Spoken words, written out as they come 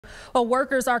Well,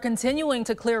 workers are continuing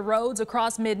to clear roads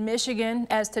across mid-Michigan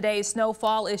as today's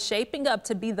snowfall is shaping up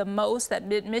to be the most that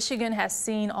mid-Michigan has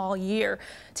seen all year.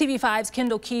 TV5's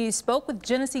Kendall Keys spoke with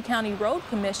Genesee County Road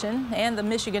Commission and the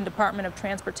Michigan Department of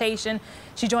Transportation.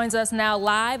 She joins us now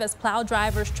live as plow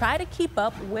drivers try to keep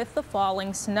up with the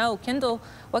falling snow. Kendall,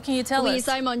 what can you tell us?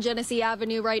 I'm on Genesee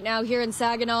Avenue right now here in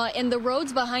Saginaw, and the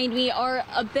roads behind me are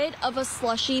a bit of a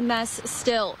slushy mess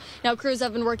still. Now, crews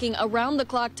have been working around the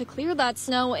clock to clear that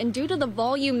snow, and due to the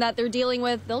volume that they're dealing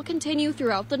with, they'll continue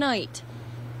throughout the night.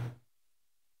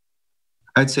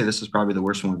 I'd say this is probably the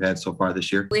worst one we've had so far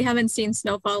this year. We haven't seen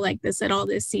snowfall like this at all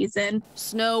this season.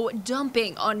 Snow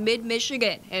dumping on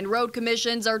mid-Michigan, and road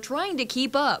commissions are trying to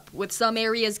keep up, with some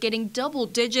areas getting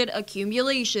double-digit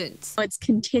accumulations. It's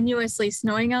continuously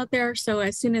snowing out there, so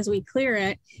as soon as we clear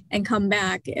it and come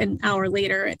back an hour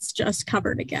later, it's just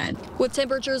covered again. With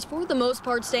temperatures for the most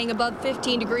part staying above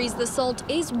 15 degrees, the salt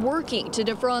is working to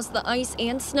defrost the ice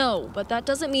and snow, but that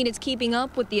doesn't mean it's keeping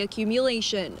up with the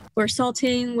accumulation. We're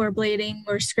salting, we're blading,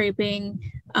 we're scraping,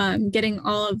 getting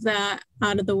all of that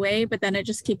out of the way, but then it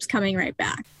just keeps coming right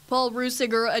back. Paul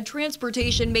Rusiger, a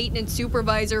transportation maintenance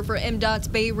supervisor for MDOT's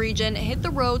Bay region, hit the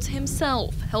roads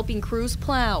himself, helping crews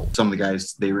plow. Some of the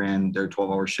guys, they ran their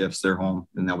 12-hour shifts, they're home,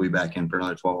 and they'll be back in for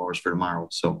another 12 hours for tomorrow.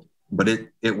 So, but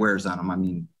it wears on them. I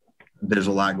mean, there's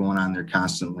a lot going on. They're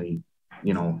constantly,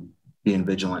 being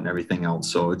vigilant and everything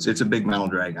else. So it's a big mental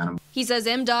drag on them. He says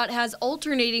MDOT has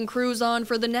alternating crews on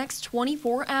for the next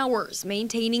 24 hours,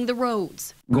 maintaining the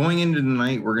roads. Going into the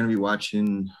night, we're going to be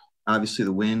watching, obviously,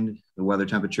 the wind, the weather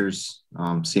temperatures,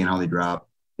 seeing how they drop.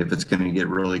 If it's going to get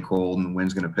really cold and the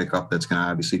wind's going to pick up, that's going to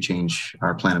obviously change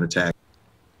our plan of attack.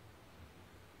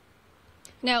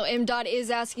 Now, MDOT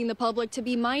is asking the public to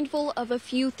be mindful of a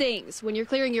few things. When you're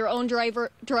clearing your own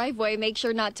driveway, make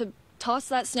sure not to toss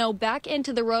that snow back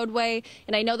into the roadway.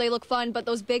 And I know they look fun, but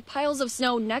those big piles of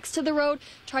snow next to the road,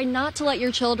 try not to let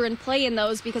your children play in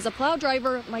those because a plow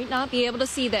driver might not be able to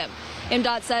see them.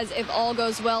 MDOT says if all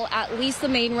goes well, at least the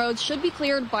main roads should be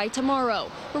cleared by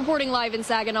tomorrow. Reporting live in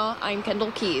Saginaw, I'm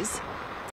Kendall Keys.